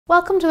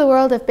Welcome to the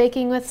world of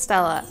baking with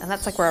Stella, and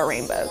that's like where a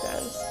rainbow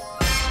goes.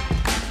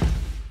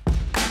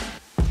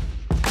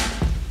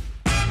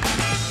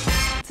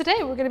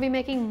 Today we're going to be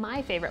making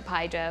my favorite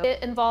pie dough.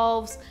 It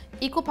involves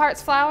equal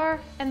parts flour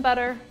and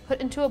butter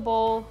put into a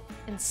bowl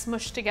and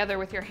smushed together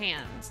with your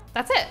hands.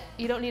 That's it.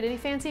 You don't need any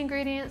fancy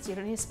ingredients. You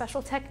don't need a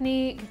special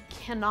technique. You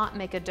cannot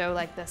make a dough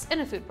like this in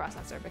a food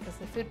processor because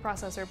the food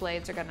processor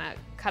blades are going to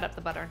cut up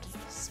the butter into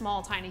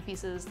small, tiny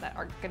pieces that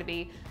are going to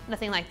be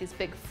nothing like these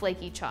big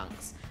flaky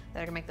chunks that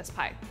are gonna make this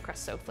pie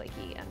crust so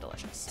flaky and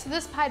delicious. So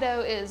this pie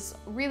dough is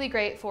really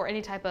great for any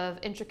type of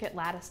intricate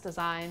lattice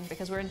design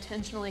because we're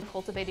intentionally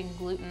cultivating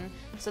gluten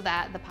so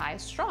that the pie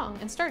is strong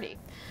and sturdy.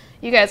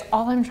 You guys,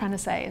 all I'm trying to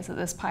say is that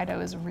this pie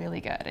dough is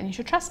really good and you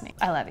should trust me.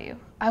 I love you.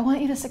 I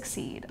want you to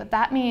succeed, but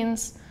that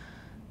means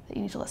that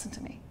you need to listen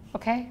to me,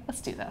 okay?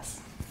 Let's do this.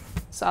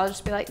 So I'll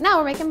just be like, now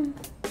we're making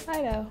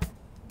pie dough.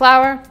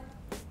 Flour,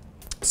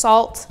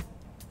 salt,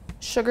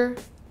 sugar.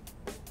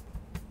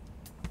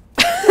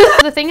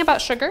 The thing about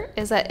sugar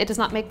is that it does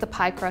not make the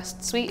pie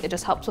crust sweet, it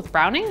just helps with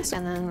browning.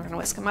 And then we're gonna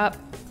whisk them up.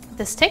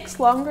 This takes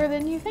longer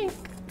than you think.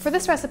 For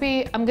this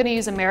recipe, I'm gonna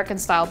use American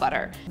style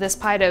butter. This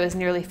pie dough is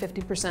nearly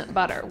 50%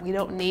 butter. We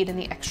don't need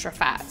any extra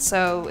fat.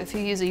 So if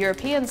you use a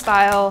European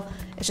style,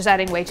 it's just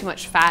adding way too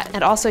much fat.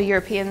 And also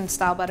European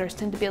style butters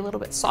tend to be a little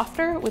bit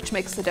softer, which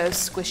makes the dough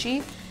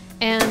squishy.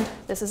 And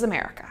this is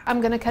America.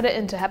 I'm gonna cut it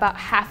into about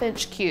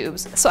 1/2-inch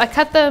cubes. So I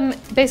cut them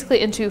basically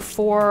into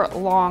 4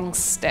 long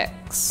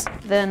sticks.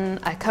 Then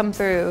I come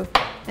through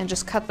and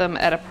just cut them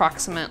at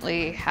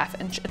approximately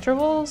 1/2-inch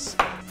intervals.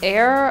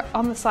 Err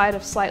on the side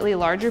of slightly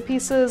larger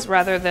pieces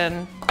rather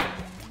than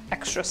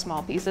extra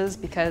small pieces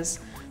because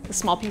the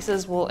small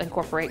pieces will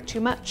incorporate too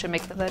much and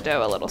make the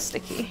dough a little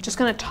sticky. Just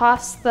gonna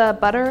toss the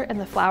butter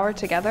and the flour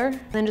together,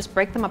 and then just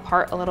break them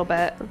apart a little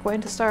bit. We're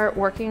going to start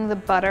working the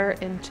butter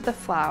into the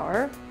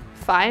flour.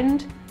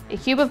 Find a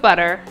cube of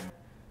butter,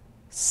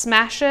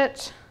 smash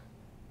it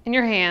in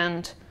your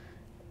hand,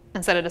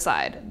 and set it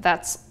aside.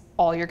 That's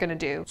all you're gonna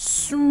do.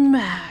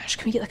 Smash.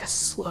 Can we get like a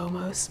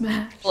slow-mo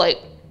smash? Like,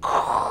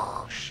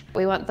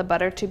 we want the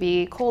butter to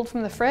be cold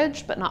from the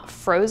fridge, but not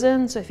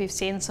frozen. So if you've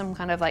seen some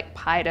kind of like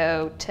pie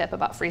dough tip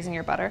about freezing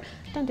your butter,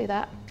 don't do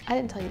that. I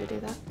didn't tell you to do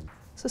that.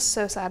 This is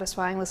so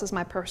satisfying. This is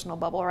my personal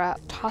bubble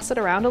wrap. Toss it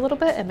around a little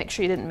bit and make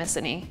sure you didn't miss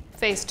any.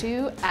 Phase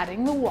 2,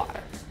 adding the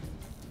water.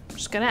 I'm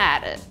just gonna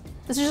add it.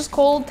 This is just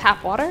cold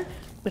tap water.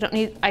 We don't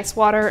need ice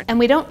water, and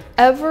we don't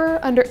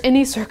ever, under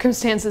any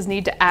circumstances,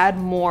 need to add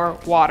more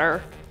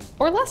water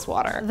or less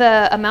water.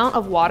 The amount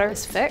of water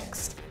is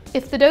fixed.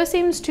 If the dough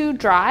seems too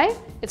dry,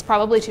 it's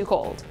probably too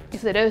cold.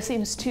 If the dough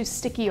seems too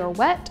sticky or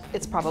wet,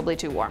 it's probably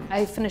too warm.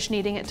 I finish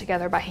kneading it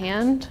together by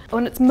hand.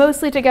 When it's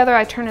mostly together,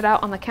 I turn it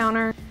out on the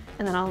counter,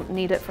 and then I'll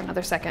knead it for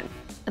another second.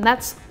 And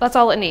that's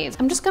all it needs.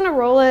 I'm just gonna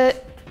roll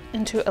it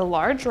into a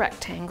large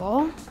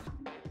rectangle.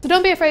 So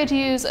don't be afraid to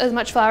use as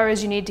much flour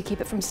as you need to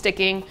keep it from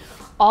sticking.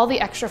 All the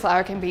extra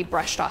flour can be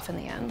brushed off in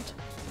the end.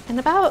 And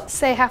about,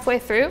 say, halfway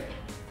through,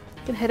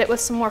 you can hit it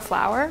with some more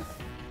flour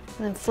and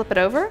then flip it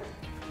over.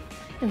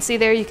 And see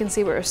there, you can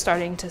see where it's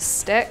starting to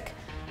stick.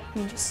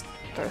 And just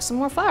throw some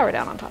more flour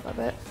down on top of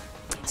it.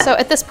 So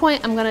at this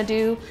point, I'm gonna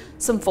do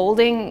some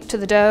folding to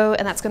the dough,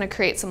 and that's gonna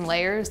create some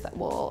layers that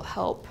will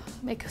help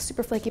make a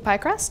super flaky pie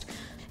crust.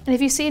 And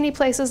if you see any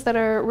places that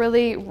are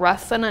really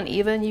rough and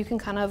uneven, you can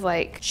kind of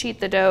like cheat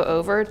the dough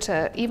over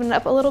to even it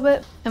up a little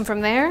bit. And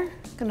from there,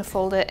 I'm gonna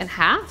fold it in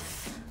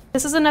half.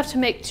 This is enough to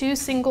make 2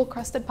 single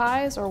crusted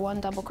pies or 1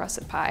 double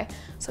crusted pie.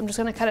 So I'm just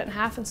gonna cut it in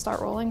half and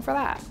start rolling for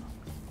that.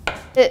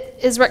 It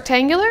is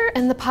rectangular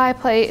and the pie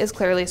plate is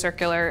clearly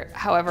circular.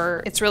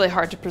 However, it's really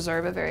hard to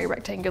preserve a very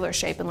rectangular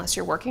shape unless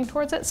you're working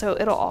towards it. So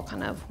it'll all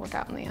kind of work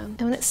out in the end.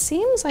 And when it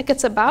seems like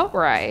it's about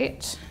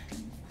right,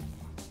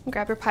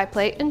 grab your pie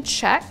plate and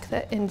check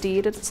that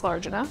indeed it's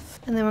large enough.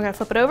 And then we're gonna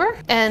flip it over.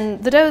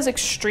 And the dough is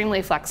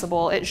extremely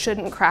flexible. It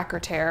shouldn't crack or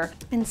tear.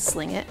 And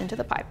sling it into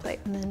the pie plate.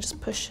 And then just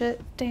push it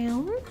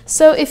down.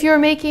 So if you're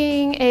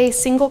making a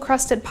single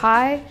crusted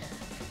pie,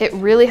 it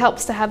really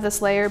helps to have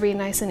this layer be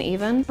nice and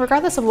even.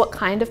 Regardless of what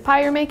kind of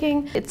pie you're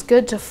making, it's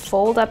good to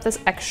fold up this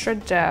extra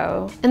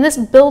dough. And this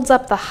builds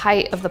up the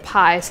height of the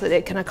pie so that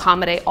it can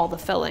accommodate all the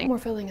filling. More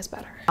filling is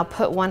better. I'll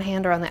put one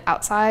hand around the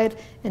outside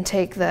and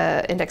take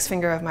the index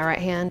finger of my right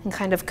hand and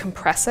kind of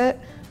compress it.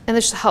 And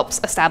this just helps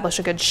establish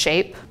a good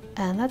shape.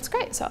 And that's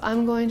great. So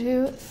I'm going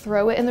to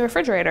throw it in the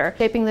refrigerator.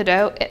 Shaping the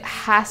dough, it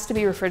has to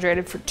be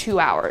refrigerated for 2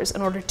 hours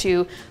in order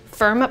to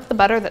firm up the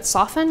butter that's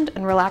softened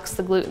and relax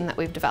the gluten that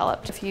we've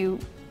developed. If you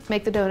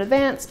make the dough in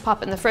advance,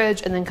 pop it in the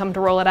fridge, and then come to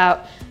roll it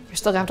out, you're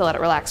still gonna have to let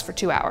it relax for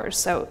 2 hours.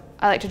 So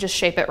I like to just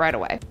shape it right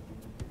away.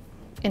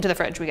 Into the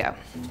fridge we go.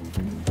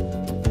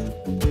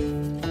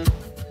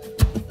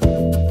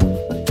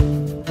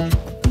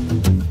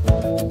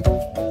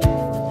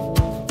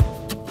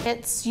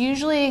 It's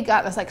usually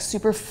got this like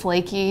super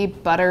flaky,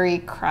 buttery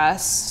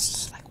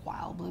crust, like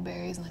wild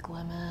blueberries and like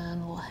lemon,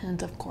 a little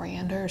hint of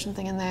coriander or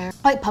something in there.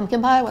 I like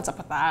pumpkin pie, what's up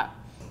with that?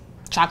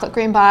 Chocolate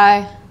cream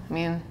pie, I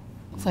mean,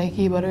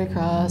 Flaky, buttery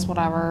crust,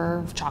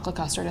 whatever, chocolate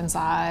custard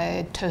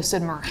inside,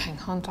 toasted meringue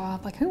on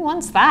top. Like, who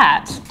wants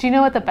that? Do you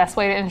know what the best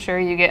way to ensure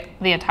you get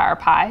the entire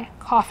pie?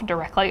 Cough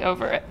directly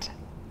over it.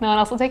 No one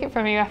else will take it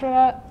from you after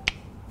that.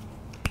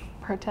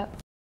 Pro tip.